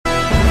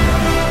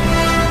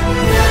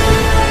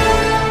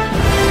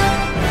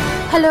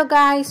Hello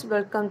guys,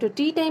 welcome to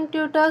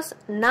Teatimetutors.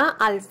 Na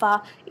Alpha.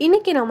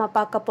 இன்னைக்கு நாம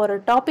பார்க்க போற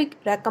டாபிக்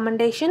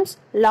recommendations.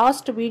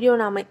 Last video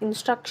நாம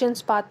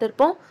instructions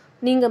பார்த்திருப்போம்.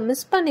 நீங்க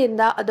மிஸ்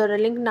பண்ணிருந்தா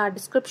அதோட லிங்க் நான்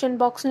டிஸ்கிரிப்ஷன்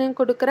பாக்ஸ்லயும்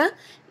கொடுக்கிறேன்.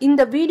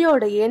 இந்த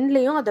வீடியோட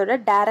எண்ட்லயும்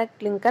அதோட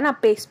டைரக்ட் லிங்கை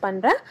நான் பேஸ்ட்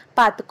பண்றேன்.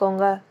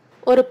 பார்த்துக்கோங்க.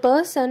 ஒரு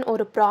பர்சன்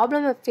ஒரு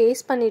ப்ராப்ளமை ஃபேஸ்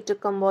பண்ணிட்டு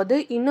இருக்கும்போது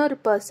இன்னொரு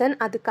பர்சன்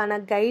அதுக்கான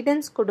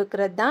கைடன்ஸ்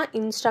கொடுக்கறது தான்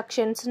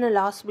இன்ஸ்ட்ரக்ஷன்ஸ்னு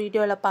லாஸ்ட்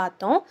வீடியோவில்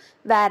பார்த்தோம்.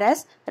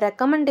 வேரஸ்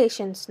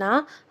ரெக்கமெண்டேஷன்ஸ்னால்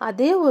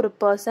அதே ஒரு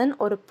பர்சன்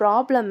ஒரு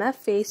ப்ராப்ளமை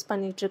ஃபேஸ்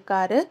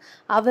பண்ணிகிட்ருக்காரு,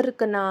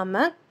 அவருக்கு நாம்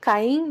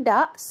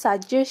கைண்டாக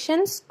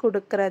சஜஷன்ஸ்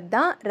கொடுக்கறது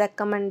தான்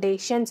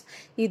ரெக்கமெண்டேஷன்ஸ்.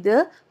 இது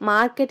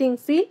marketing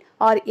field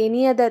or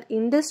any other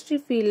industry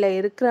ஃபீல்டில்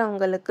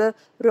இருக்கிறவங்களுக்கு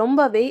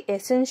ரொம்பவே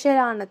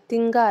எசென்ஷியலான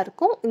திங்காக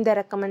இருக்கும் இந்த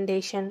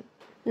ரெக்கமெண்டேஷன்.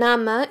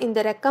 நாம் இந்த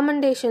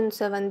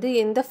ரெக்கமெண்டேஷன்ஸை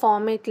எந்த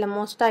ஃபார்மேட்டில்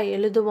மோஸ்ட்டாக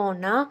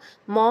எழுதுவோன்னா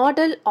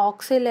மாடல்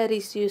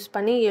ஆக்சிலரிஸ் யூஸ்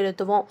பண்ணி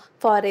எழுதுவோம்.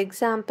 ஃபார்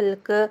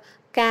எக்ஸாம்பிளுக்கு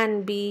can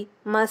be,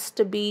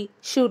 must be,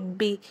 should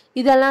be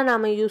இதெல்லாம்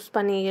நாம் யூஸ்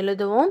பண்ணி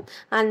எழுதுவோம்.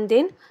 And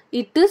then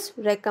it is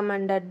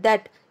recommended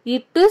that,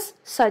 it is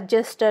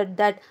suggested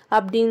that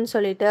அப்படின்னு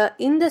சொல்லிட்டு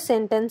இந்த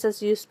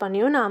சென்டென்சஸ் யூஸ்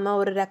பண்ணியும் நாம்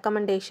ஒரு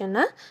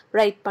ரெக்கமெண்டேஷனை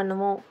ரைட்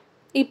பண்ணுவோம்.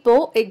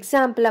 இப்போது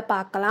எக்ஸாம்பிளை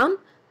பார்க்கலாம்.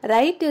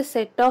 Right a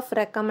set of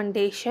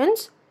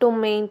recommendations to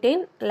maintain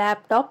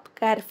laptop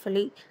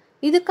carefully.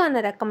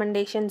 இதுக்கான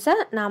ரெக்கமெண்டேஷன்ஸை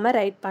நாம்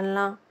ரைட்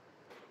பண்ணலாம்.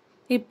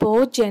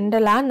 இப்போது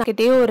ஜென்ரலாக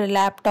நம்மகிட்டே ஒரு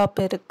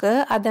லேப்டாப்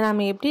இருக்குது, அதை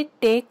நம்ம எப்படி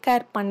டேக்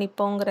கேர்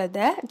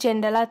பண்ணிப்போங்கிறத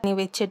ஜென்ரலாக நீ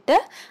வச்சுட்டு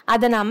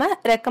அதை நாம்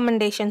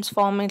ரெக்கமெண்டேஷன்ஸ்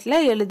ஃபார்மேட்டில்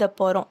எழுத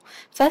போகிறோம்.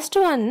 ஃபர்ஸ்ட்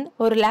ஒன்,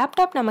 ஒரு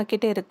லேப்டாப்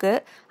நம்மக்கிட்ட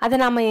இருக்குது,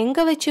 அதை நம்ம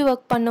எங்கே வச்சு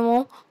ஒர்க்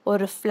பண்ணுவோம்?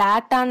 ஒரு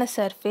ஃப்ளாட்டான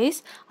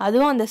சர்ஃபேஸ்,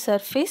 அதுவும் அந்த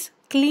சர்ஃபேஸ்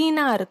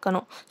க்ளீனாக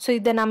இருக்கணும். ஸோ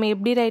இதை நம்ம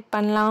எப்படி ரைட்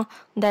பண்ணலாம்?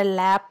 த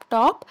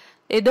லேப்டாப்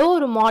ஏதோ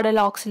ஒரு மாடல்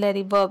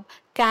ஆக்சிலரி வெர்ப்,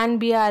 கேன்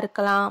பியாக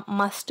இருக்கலாம்,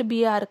 மஸ்ட்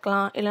பியாக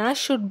இருக்கலாம், இல்லைனா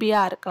ஷுட்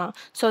பியாக இருக்கலாம்.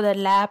 So the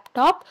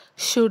laptop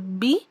should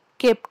be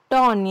kept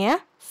on a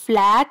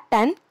flat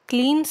and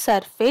clean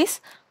surface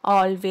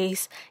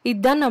always.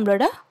 இதுதான்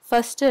நம்மளோட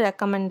ஃபஸ்ட்டு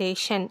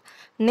ரெக்கமெண்டேஷன்.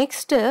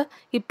 நெக்ஸ்ட்டு,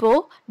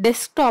 இப்போது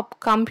டெஸ்க்டாப்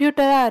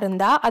கம்ப்யூட்டராக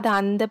இருந்தால் அதை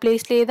அந்த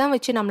பிளேஸ்லேயே தான்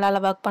வச்சு நம்மளால்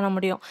ஒர்க் பண்ண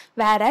முடியும்.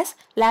 வேரஸ்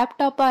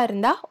லேப்டாப்பாக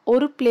இருந்தால்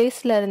ஒரு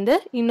பிளேஸ்லேருந்து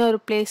இன்னொரு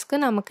பிளேஸ்க்கு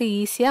நமக்கு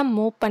ஈஸியாக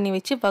மூவ் பண்ணி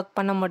வச்சு ஒர்க்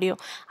பண்ண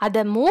முடியும்.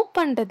 அதை மூவ்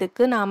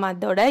பண்ணுறதுக்கு நாம்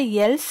அதோட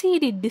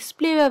எல்சிடி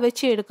டிஸ்பிளேவை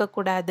வச்சு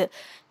எடுக்கக்கூடாது,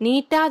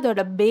 நீட்டாக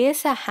அதோட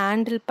பேஸை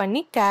ஹேண்டில்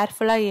பண்ணி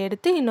கேர்ஃபுல்லாக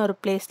எடுத்து இன்னொரு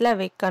பிளேஸில்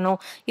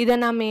வைக்கணும். இதை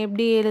நம்ம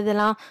எப்படி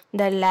எழுதலாம்?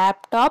 த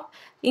லேப்டாப்,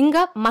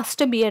 இங்கே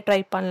மஸ்ட் பியை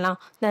ட்ரை பண்ணலாம்.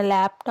 த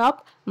laptop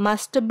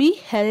must be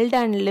held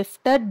and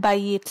lifted by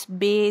its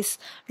base,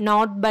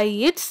 not by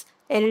its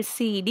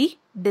LCD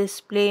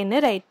displayன்னு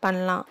right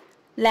பண்ணலாம்.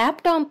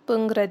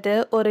 லேப்டாப்புங்கிறது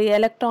ஒரு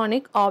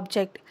எலக்ட்ரானிக்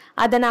ஆப்ஜெக்ட்,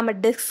 அதை நம்ம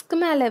டெஸ்க்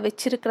மேலே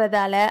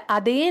வச்சிருக்கிறதால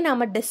அதையே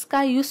நம்ம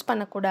டெஸ்காக யூஸ்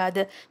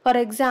பண்ணக்கூடாது.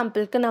 ஃபார்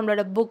எக்ஸாம்பிளுக்கு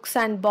நம்மளோட புக்ஸ்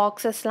அண்ட்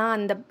பாக்ஸஸ்லாம்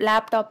அந்த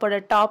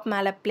லேப்டாப்போட டாப்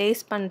மேலே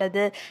பிளேஸ்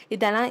பண்ணுறது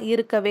இதெல்லாம்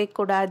இருக்கவே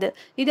கூடாது.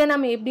 இதை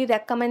நம்ம எப்படி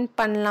ரெக்கமெண்ட்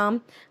பண்ணலாம்?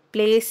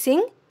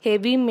 Placing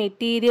heavy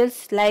materials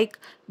like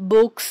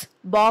books,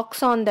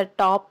 box on the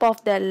top of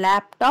the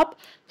laptop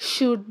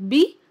should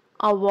be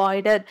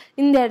avoided.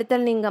 இந்த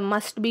இடத்துல நீங்கள்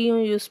must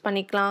beயும் யூஸ்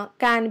பண்ணிக்கலாம்,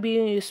 can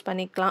beயும் யூஸ்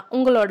பண்ணிக்கலாம்,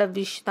 உங்களோட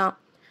விஷ் தான்.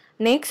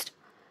 நெக்ஸ்ட்,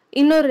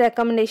 இன்னொரு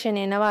ரெக்கமெண்டேஷன்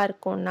என்னவா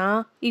இருக்கும்னா,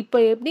 இப்போ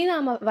எப்படி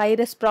நம்ம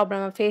வைரஸ்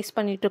ப்ராப்ளமை ஃபேஸ்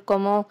பண்ணிட்டு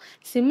இருக்கோமோ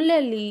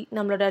சிமிலர்லி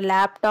நம்மளோட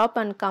லேப்டாப்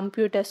அண்ட்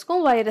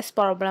கம்ப்யூட்டர்ஸ்க்கும் வைரஸ்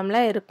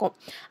ப்ராப்ளம்லாம் இருக்கும்.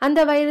 அந்த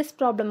வைரஸ்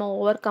ப்ராப்ளமை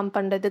ஓவர் கம்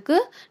பண்ணுறதுக்கு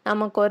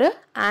நமக்கு ஒரு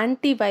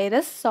ஆன்டி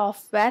வைரஸ்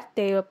சாஃப்ட்வேர்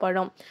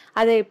தேவைப்படும்.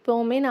 அதை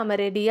எப்போவுமே நம்ம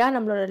ரெடியாக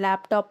நம்மளோட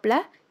லேப்டாப்பில்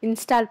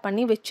இன்ஸ்டால்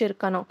பண்ணி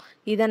வச்சுருக்கணும்.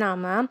 இதை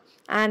நாம்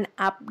and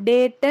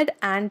updated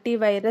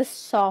antivirus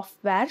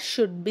software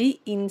should be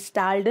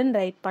இன்ஸ்டால்டுன்னு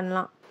right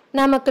பண்ணலாம்.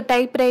 நமக்கு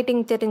டைப்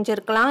ரைட்டிங்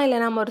தெரிஞ்சிருக்கலாம், இல்லை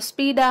நம்ம ஒரு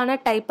ஸ்பீடான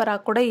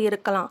டைப்பராக கூட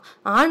இருக்கலாம்.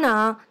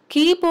 ஆனால்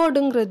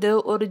கீபோர்டுங்கிறது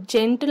ஒரு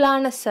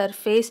ஜென்டிலான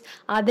சர்ஃபேஸ்,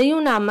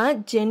 அதையும் நாம்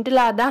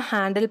ஜென்டிலாக தான்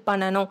ஹேண்டில்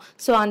பண்ணணும்.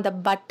 ஸோ அந்த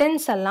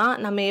பட்டன்ஸ் எல்லாம்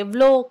நம்ம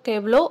எவ்வளோக்கு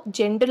எவ்வளோ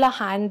ஜென்டிலாக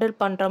ஹேண்டில்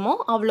பண்ணுறோமோ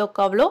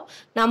அவ்வளோக்கு அவ்வளோ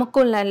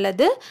நமக்கும்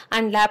நல்லது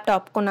அண்ட்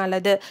லேப்டாப்புக்கும்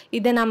நல்லது.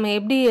 இதை நம்ம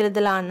எப்படி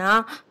எழுதலான்னா,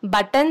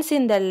 buttons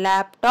in the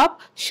laptop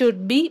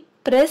should be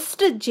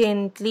pressed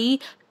gently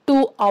to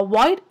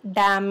avoid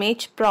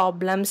damage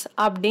problems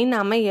அப்படின்னு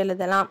நம்ம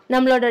எழுதலாம்.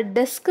 நம்மளோட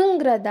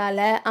டெஸ்க்குங்கிறதால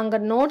அங்கே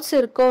நோட்ஸ்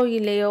இருக்கோ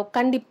இல்லையோ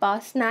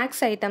கண்டிப்பாக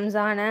snacks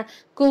ஐட்டம்ஸான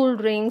cool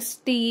drinks,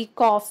 tea,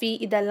 coffee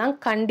இதெல்லாம்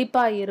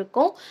கண்டிப்பாக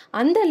இருக்கும்.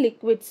 அந்த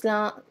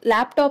லிக்விட்ஸ்லாம்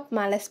லேப்டாப்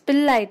மேலே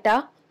ஸ்பில் ஆயிட்டா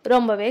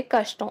ரொம்பவே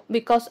கஷ்டம்,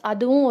 பிகாஸ்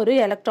அதுவும் ஒரு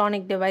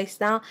எலக்ட்ரானிக் டிவைஸ்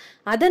தான்.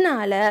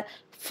 அதனால்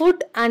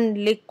food and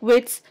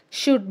liquids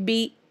should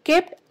be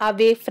kept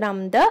away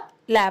from the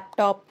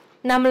laptop.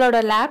 நம்மளோட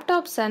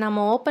லேப்டாப்ஸை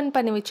நம்ம ஓப்பன்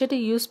பண்ணி வச்சுட்டு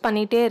யூஸ்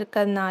பண்ணிகிட்டே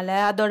இருக்கிறதுனால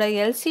அதோட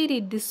எல்சிடி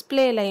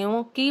டிஸ்பிளேலையும்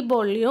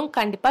கீபோர்ட்லேயும்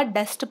கண்டிப்பாக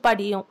டஸ்ட்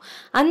படியும்.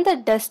 அந்த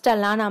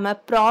டஸ்டெல்லாம் நம்ம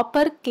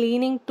ப்ராப்பர்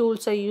க்ளீனிங்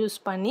டூல்ஸை யூஸ்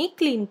பண்ணி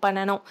க்ளீன்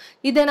பண்ணணும்.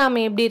 இதை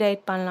நம்ம எப்படி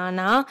ரைட்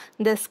பண்ணலான்னா,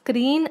 the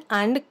screen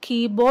and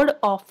keyboard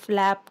of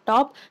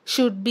laptop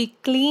should be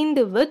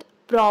cleaned with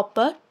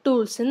proper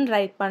டூல்ஸ்ன்னு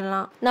right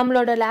பண்ணலாம்.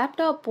 நம்மளோட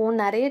லேப்டாப்பும்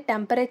நிறைய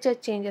டெம்பரேச்சர்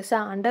சேஞ்சஸை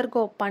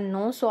அண்டர்கோ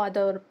பண்ணும். ஸோ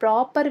அதை ஒரு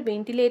ப்ராப்பர்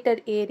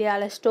வென்டிலேட்டட்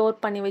ஏரியாவில் ஸ்டோர்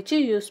பண்ணி வச்சு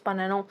யூஸ்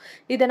பண்ணணும்.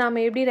 இதை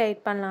நம்ம எப்படி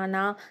ரைட்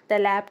பண்ணலாம்னா,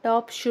 த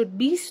laptop should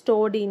be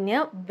stored in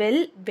a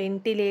well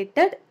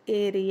ventilated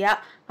area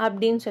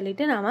அப்படின்னு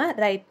சொல்லிட்டு நம்ம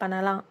ரைட்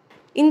பண்ணலாம்.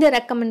 இந்த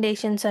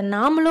ரெக்கமெண்டேஷன்ஸை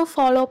நாமளும்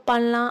ஃபாலோ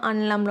பண்ணலாம்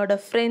அண்ட் நம்மளோட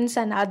ஃப்ரெண்ட்ஸ்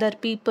அண்ட் அதர்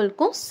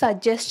பீப்புளுக்கும்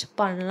சஜஸ்ட்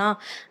பண்ணலாம்.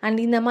 அண்ட்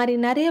இந்த மாதிரி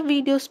நிறைய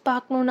வீடியோஸ்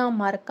பார்க்கணுன்னா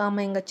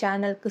மறக்காமல் எங்கள்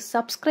சேனலுக்கு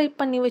சப்ஸ்கிரைப்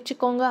பண்ணி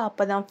வச்சுக்கோங்க.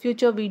 அப்போ தான்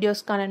ஃப்யூச்சர்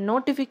வீடியோஸ்க்கான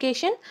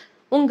நோட்டிஃபிகேஷன்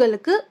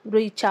உங்களுக்கு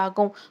ரீச்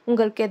ஆகும்.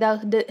 உங்களுக்கு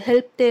ஏதாவது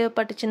ஹெல்ப்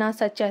தேவைப்பட்டுச்சுன்னா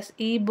such as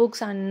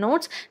eBooks and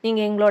notes,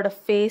 நீங்கள் எங்களோட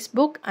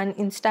ஃபேஸ்புக் அண்ட்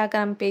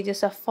இன்ஸ்டாகிராம்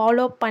பேஜஸை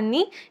ஃபாலோ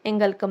பண்ணி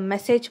எங்களுக்கு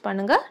மெசேஜ்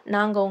பண்ணுங்கள்.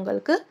 நாங்கள்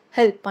உங்களுக்கு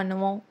ஹெல்ப்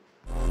பண்ணுவோம்.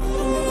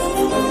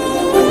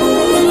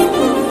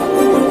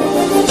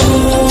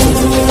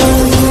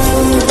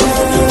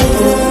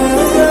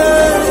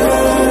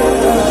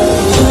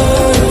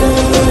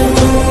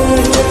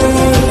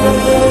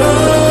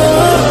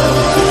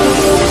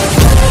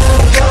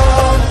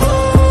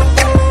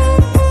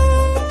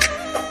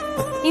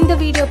 இந்த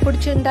வீடியோ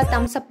பிடிச்சிருந்தா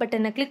தம்ஸ் அப்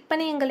பட்டனை கிளிக்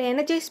பண்ணி எங்களை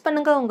எனர்ஜைஸ்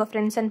பண்ணுங்க. உங்க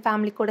ஃப்ரெண்ட்ஸ் அண்ட்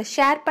ஃபேமிலி கூட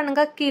ஷேர்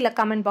பண்ணுங்க. கீழே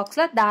கமெண்ட்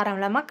பாக்ஸ்ல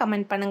தாராளமா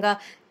கமெண்ட் பண்ணுங்க.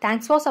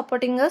 Thanks for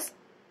supporting us.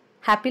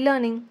 Happy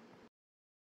learning.